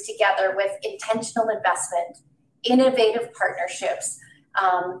stories together with intentional investment, innovative partnerships,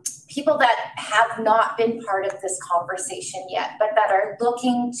 people that have not been part of this conversation yet, but that are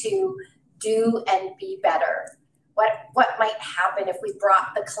looking to do and be better? What might happen if we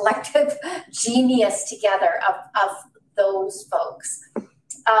brought the collective genius together of those folks?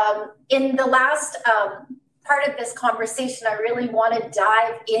 In the last part of this conversation, I really want to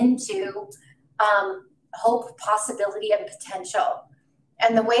dive into hope, possibility, and potential.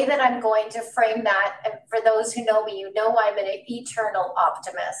 And the way that I'm going to frame that, and for those who know me, you know I'm an eternal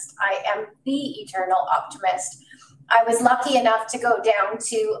optimist. I am the eternal optimist. I was lucky enough to go down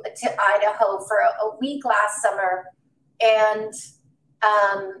to Idaho for a week last summer, and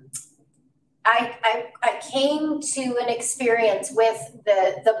I came to an experience with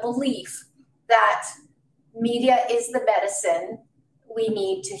the belief that media is the medicine we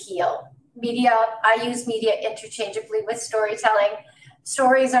need to heal. Media, I use media interchangeably with storytelling.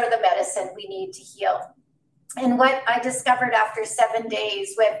 Stories are the medicine we need to heal. And what I discovered after 7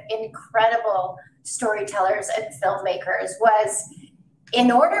 days with incredible storytellers and filmmakers was,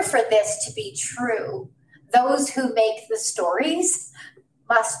 in order for this to be true, those who make the stories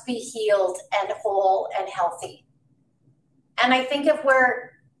must be healed and whole and healthy. And I think if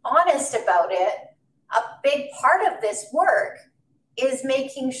we're honest about it, a big part of this work is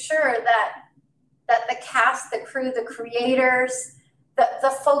making sure that the cast, the crew, the creators,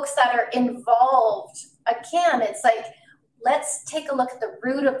 the folks that are involved, again, it's like, let's take a look at the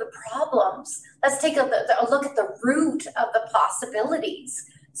root of the problems. Let's take a look at the root of the possibilities.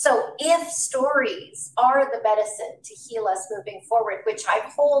 So if stories are the medicine to heal us moving forward, which I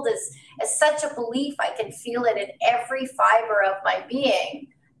hold as such a belief, I can feel it in every fiber of my being,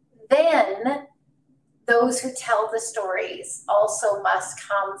 then those who tell the stories also must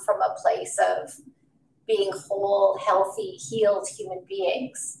come from a place of being whole, healthy, healed human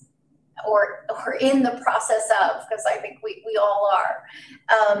beings, or in the process of, because I think we all are.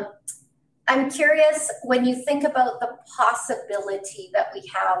 I'm curious, when you think about the possibility that we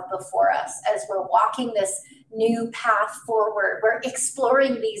have before us as we're walking this new path forward, we're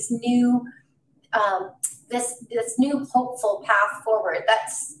exploring these new, this new hopeful path forward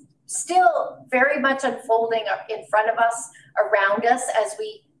that's still very much unfolding up in front of us, around us, as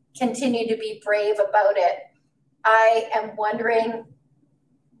we continue to be brave about it. I am wondering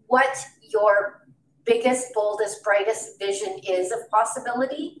what your biggest, boldest, brightest vision is of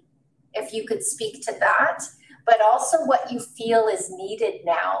possibility, if you could speak to that, but also what you feel is needed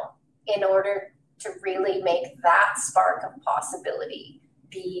now in order to really make that spark of possibility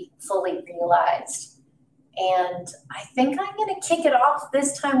be fully realized. And I think I'm going to kick it off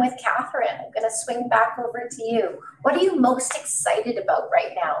this time with Catherine. I'm going to swing back over to you. What are you most excited about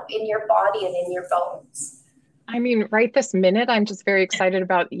right now in your body and in your bones? I mean, right this minute, I'm just very excited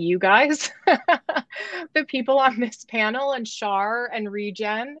about you guys, the people on this panel, and Shar and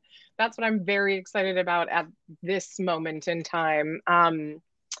reGEN. That's what I'm very excited about at this moment in time.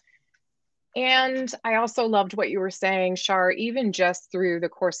 And I also loved what you were saying, Shar. Even just through the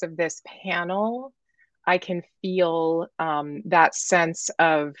course of this panel, I can feel that sense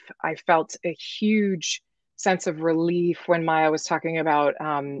of, I felt a huge sense of relief when Miah was talking about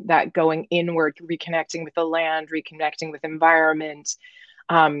that going inward, reconnecting with the land, reconnecting with environment.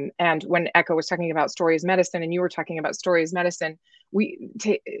 And when Ecko was talking about story as medicine, and you were talking about story as medicine,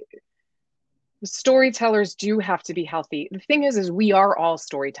 storytellers do have to be healthy. The thing is we are all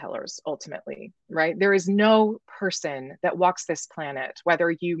storytellers ultimately, right? There is no person that walks this planet, whether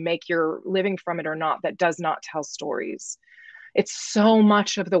you make your living from it or not, that does not tell stories. It's so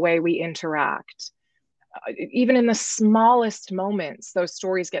much of the way we interact. even in the smallest moments, those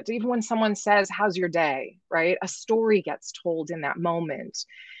stories get, even when someone says, how's your day, right? A story gets told in that moment.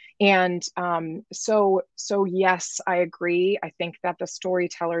 And so yes, I agree. I think that the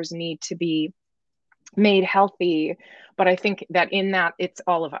storytellers need to be made healthy, but I think that in that it's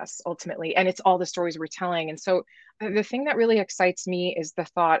all of us ultimately, and it's all the stories we're telling. And so the thing that really excites me is the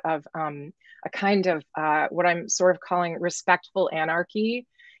thought of a kind of what I'm sort of calling respectful anarchy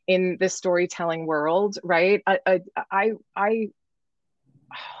in the storytelling world, right? I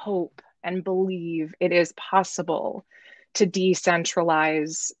hope and believe it is possible to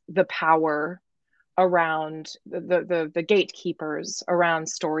decentralize the power around the gatekeepers around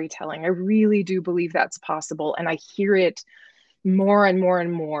storytelling. I really do believe that's possible. And I hear it more and more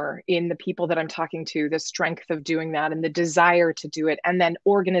and more in the people that I'm talking to, the strength of doing that and the desire to do it. And then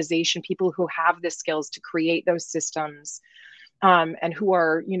organization, people who have the skills to create those systems, and who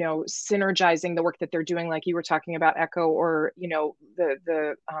are, you know, synergizing the work that they're doing, like you were talking about, Ecko, or, you know,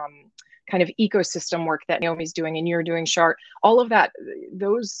 the kind of ecosystem work that Naomi's doing and you're doing, Char, all of that,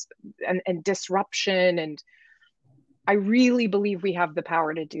 those, and disruption. And I really believe we have the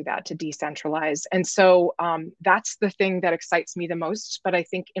power to do that, to decentralize. And so that's the thing that excites me the most. But I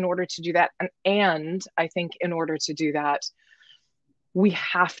think in order to do that, and I think in order to do that, we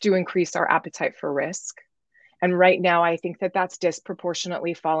have to increase our appetite for risk. And right now, I think that that's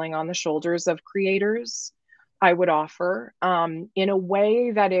disproportionately falling on the shoulders of creators, I would offer, in a way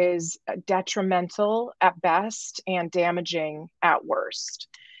that is detrimental at best and damaging at worst.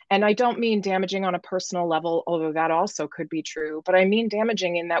 And I don't mean damaging on a personal level, although that also could be true, but I mean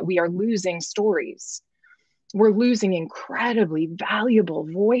damaging in that we are losing stories. We're losing incredibly valuable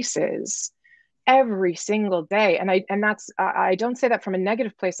voices every single day. And that's, I don't say that from a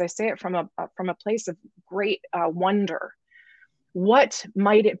negative place. I say it from a place of great wonder. What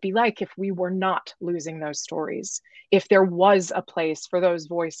might it be like if we were not losing those stories? If there was a place for those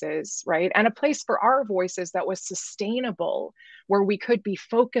voices, right? And a place for our voices that was sustainable, where we could be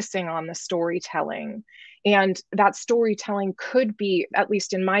focusing on the storytelling. And that storytelling could be, at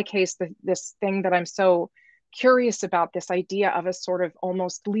least in my case, this thing that I'm so curious about, this idea of a sort of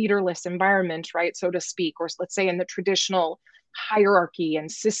almost leaderless environment, right, so to speak, or let's say in the traditional hierarchy and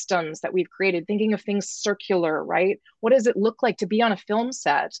systems that we've created, thinking of things circular, right? What does it look like to be on a film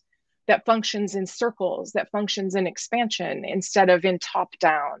set that functions in circles, that functions in expansion instead of in top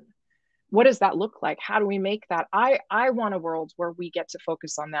down? What does that look like? How do we make that? I want a world where we get to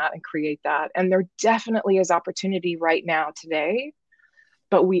focus on that and create that. And there definitely is opportunity right now today,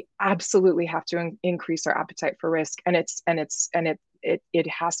 but we absolutely have to increase our appetite for risk. And it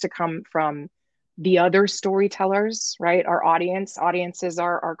has to come from the other storytellers, right? Our audiences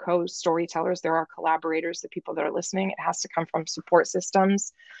are our co-storytellers. They're our collaborators, the people that are listening. It has to come from support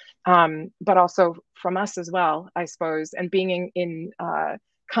systems, but also from us as well, I suppose. And being in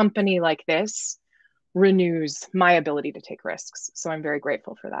company like this renews my ability to take risks. So I'm very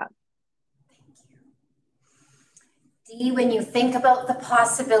grateful for that. Dee, when you think about the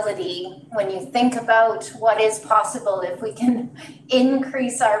possibility, when you think about what is possible, if we can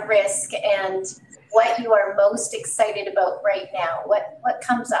increase our risk, and what you are most excited about right now, what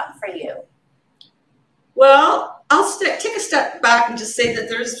comes up for you? Well, I'll take a step back and just say that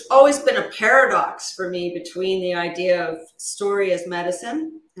there's always been a paradox for me between the idea of story as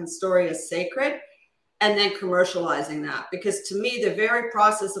medicine and story as sacred, and then commercializing that. Because to me, the very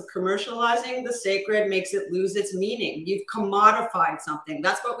process of commercializing the sacred makes it lose its meaning. You've commodified something.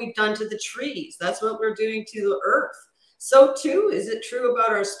 That's what we've done to the trees. That's what we're doing to the earth. So too is it true about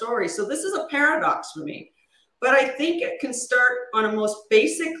our story. So this is a paradox for me. But I think it can start on a most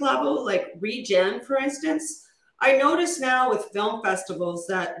basic level, like reGEN, for instance. I notice now with film festivals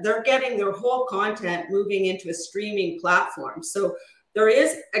that they're getting their whole content moving into a streaming platform. So there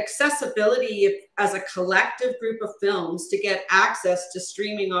is accessibility as a collective group of films to get access to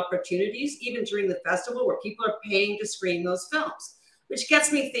streaming opportunities, even during the festival, where people are paying to screen those films, which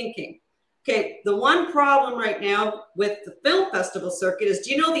gets me thinking, okay, the one problem right now with the film festival circuit is,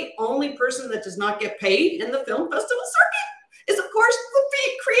 do you know the only person that does not get paid in the film festival circuit is, of course,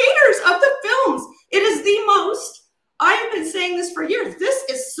 the creators of the films. It is the most, I have been saying this for years, this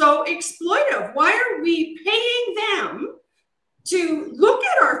is so exploitive. Why are we paying them to look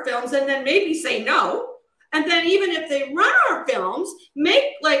at our films and then maybe say no? And then even if they run our films,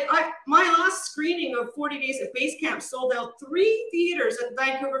 make, like, my last screening of 40 Days at Base Camp sold out 3 theaters at the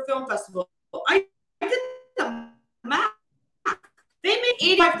Vancouver Film Festival. I did the math. They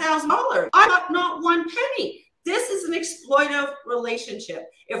made $85,000. I got not one penny. This is an exploitive relationship.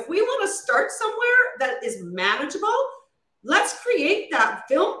 If we want to start somewhere that is manageable, let's create that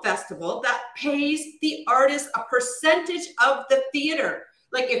film festival that pays the artist a percentage of the theater.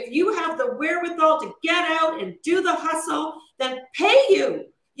 Like if you have the wherewithal to get out and do the hustle, then pay you.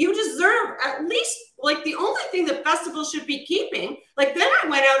 You deserve at least, like the only thing the festival should be keeping, like then I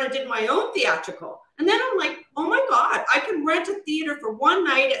went out and did my own theatrical. And then I'm like, oh my God, I can rent a theater for one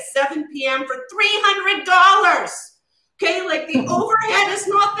night at 7 p.m. for $300. Okay, like the overhead is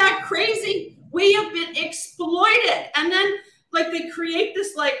not that crazy. We have been exploited. And then like they create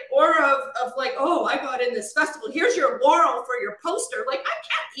this like aura of like, oh, I got in this festival. Here's your laurel for your poster. Like, I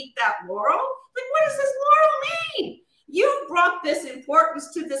can't eat that laurel. Like, what does this laurel mean? You brought this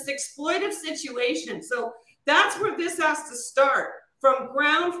importance to this exploitive situation. So that's where this has to start, from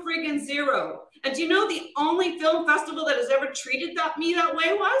ground friggin' zero. And do you know the only film festival that has ever treated me that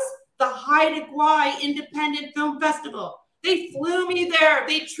way was the Haida Gwaii Independent Film Festival. They flew me there.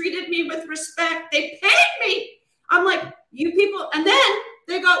 They treated me with respect. They paid me. I'm like, you people, and then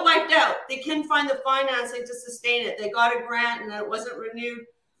they got wiped out. They couldn't find the financing to sustain it. They got a grant and then it wasn't renewed.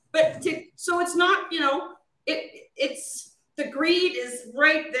 But so it's not, you know, it's the greed is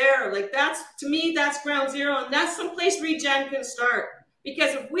right there. Like that's, to me, that's ground zero. And that's someplace reGEN can start.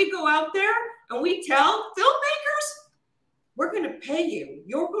 Because if we go out there and we tell filmmakers, we're going to pay you.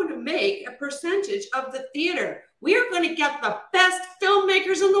 You're going to make a percentage of the theater. We are going to get the best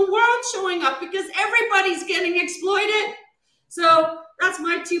filmmakers in the world showing up because everybody's getting exploited. So that's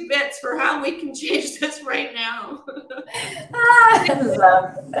my 2 bits for how we can change this right now. I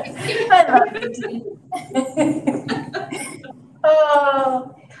love it.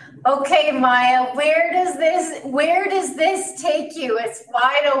 Oh, okay, Miah, where does this take you? It's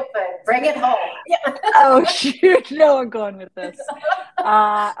wide open. Bring it home. Oh, shoot. No, I'm going with this.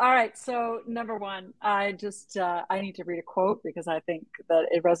 All right. So number one, I need to read a quote because I think that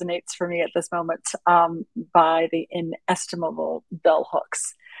it resonates for me at this moment, by the inestimable bell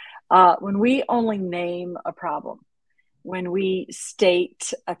hooks. When we only name a problem, when we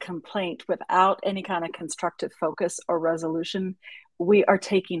state a complaint without any kind of constructive focus or resolution, we are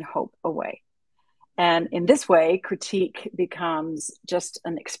taking hope away. And in this way, critique becomes just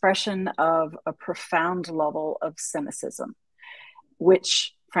an expression of a profound level of cynicism,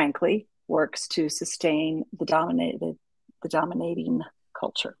 which frankly works to sustain the dominating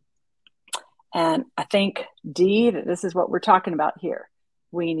culture. And I think, Dee, that this is what we're talking about here.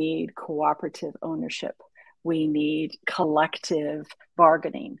 We need cooperative ownership. We need collective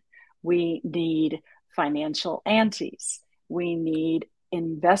bargaining. We need financial antes. We need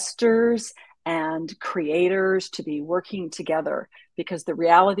investors and creators to be working together, because the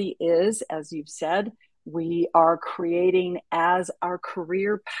reality is, as you've said, we are creating as our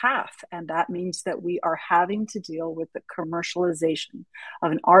career path. And that means that we are having to deal with the commercialization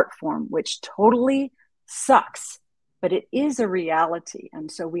of an art form, which totally sucks, but it is a reality.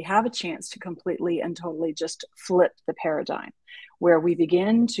 And so we have a chance to completely and totally just flip the paradigm, where we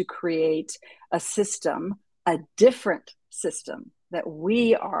begin to create a system, a different system that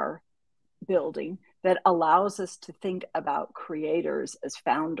we are building that allows us to think about creators as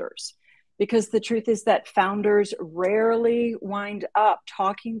founders. Because the truth is that founders rarely wind up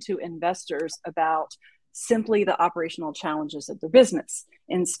talking to investors about simply the operational challenges of their business.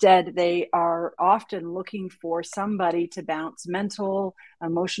 Instead, they are often looking for somebody to bounce mental,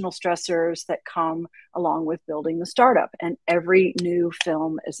 emotional stressors that come along with building the startup. And every new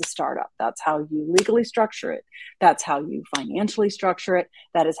film is a startup. That's how you legally structure it. That's how you financially structure it.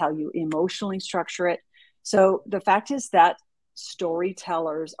 That is how you emotionally structure it. So the fact is that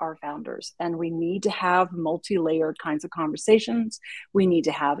storytellers are founders, and we need to have multi-layered kinds of conversations. We need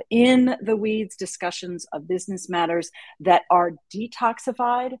to have in the weeds discussions of business matters that are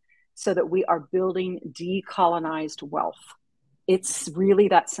detoxified so that we are building decolonized wealth. It's really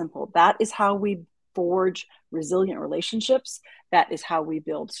that simple. That is how we forge resilient relationships. That is how we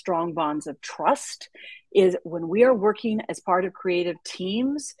build strong bonds of trust, is when we are working as part of creative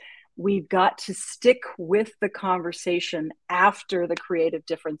teams. We've got to stick with the conversation after the creative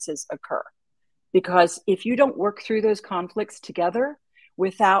differences occur. Because if you don't work through those conflicts together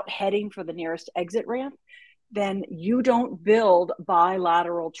without heading for the nearest exit ramp, then you don't build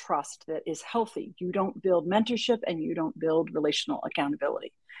bilateral trust that is healthy. You don't build mentorship, and you don't build relational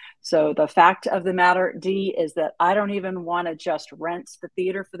accountability. So the fact of the matter, Dee, is that I don't even want to just rent the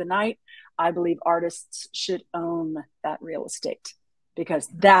theater for the night. I believe artists should own that real estate, because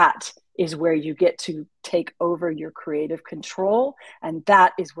that is where you get to take over your creative control. And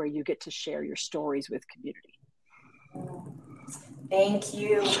that is where you get to share your stories with community. Thank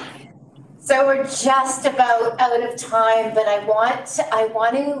you. So we're just about out of time, but I want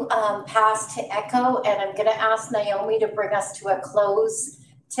to pass to Ecko, and I'm going to ask Naomi to bring us to a close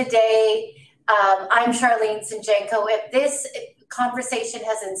today. I'm Charlene SanJenko. If this conversation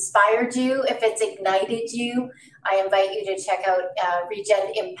has inspired you, if it's ignited you, I invite you to check out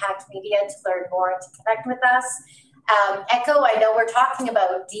reGEN Impact Media to learn more and to connect with us. Ecko, I know we're talking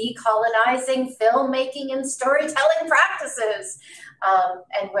about decolonizing filmmaking and storytelling practices,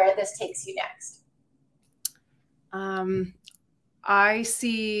 and where this takes you next. I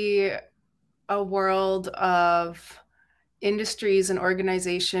see a world of industries and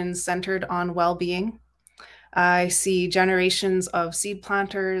organizations centered on well-being. I see generations of seed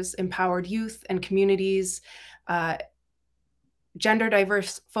planters, empowered youth and communities, gender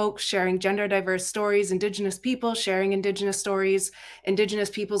diverse folks sharing gender diverse stories, Indigenous people sharing Indigenous stories, Indigenous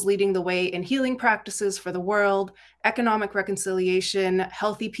peoples leading the way in healing practices for the world, economic reconciliation,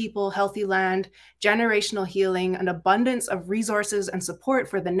 healthy people, healthy land, generational healing, an abundance of resources and support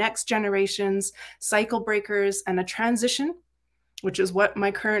for the next generations, cycle breakers, and a transition, which is what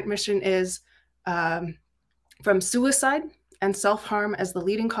my current mission is, from suicide and self-harm as the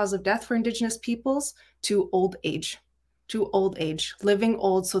leading cause of death for Indigenous peoples to old age. Living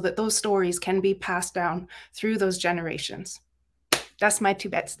old so that those stories can be passed down through those generations. That's my 2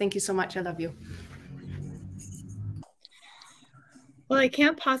 bets. Thank you so much. I love you. Well, I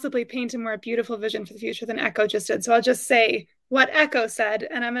can't possibly paint a more beautiful vision for the future than Ecko just did. So I'll just say what Ecko said,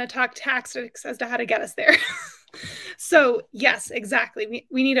 and I'm going to talk tactics as to how to get us there. So yes, exactly.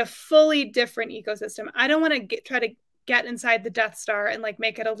 We need a fully different ecosystem. I don't want to try to get inside the Death Star and like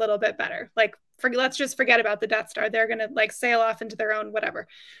make it a little bit better. Like, let's just forget about the Death Star. They're going to like sail off into their own whatever.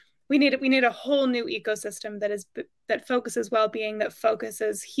 We need a whole new ecosystem that focuses well-being, that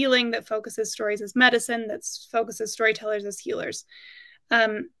focuses healing, that focuses stories as medicine, that focuses storytellers as healers.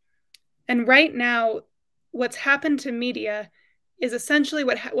 And right now, what's happened to media is essentially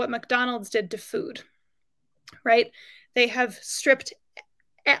what McDonald's did to food, right? They have stripped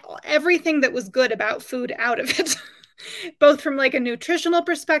everything that was good about food out of it. Both from like a nutritional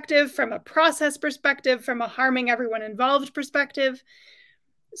perspective, from a process perspective, from a harming everyone involved perspective,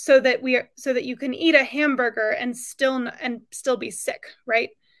 so that you can eat a hamburger and still be sick, right?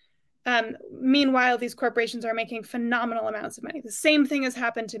 Meanwhile, these corporations are making phenomenal amounts of money. The same thing has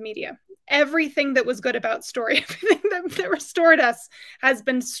happened to media. Everything that was good about story, everything that restored us has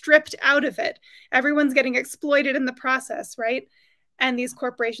been stripped out of it. Everyone's getting exploited in the process, right? And these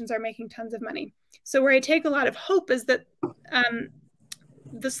corporations are making tons of money. So where I take a lot of hope is that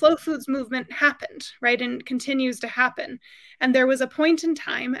the slow foods movement happened, right? And continues to happen. And there was a point in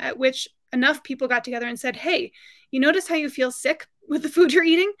time at which enough people got together and said, hey, you notice how you feel sick with the food you're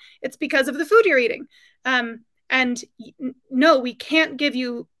eating? It's because of the food you're eating. And no, we can't give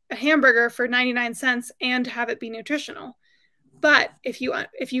you a hamburger for 99 cents and have it be nutritional. But if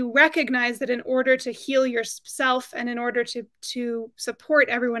you recognize that in order to heal yourself and in order to support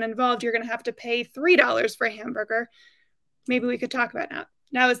everyone involved, you're going to have to pay $3 for a hamburger, maybe we could talk about that.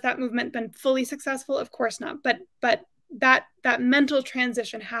 Now, has that movement been fully successful? Of course not. But that mental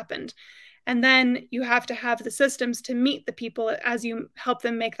transition happened. And then you have to have the systems to meet the people as you help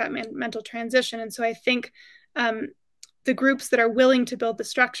them make that mental transition. And so I think the groups that are willing to build the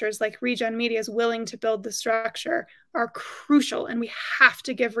structures, like reGEN Media is willing to build the structure, are crucial. And we have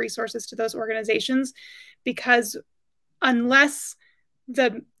to give resources to those organizations, because unless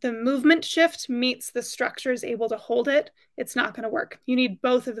the movement shift meets the structures able to hold it, it's not going to work. You need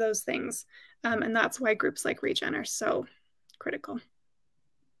both of those things. And that's why groups like reGEN are so critical,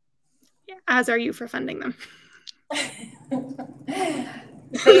 as are you for funding them.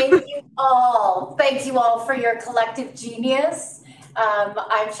 Thank you all. Thank you all for your collective genius.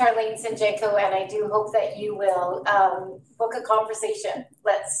 I'm Charlene SanJenko, and I do hope that you will book a conversation.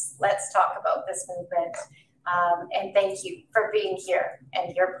 Let's talk about this movement. And thank you for being here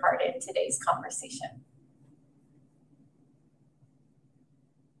and your part in today's conversation.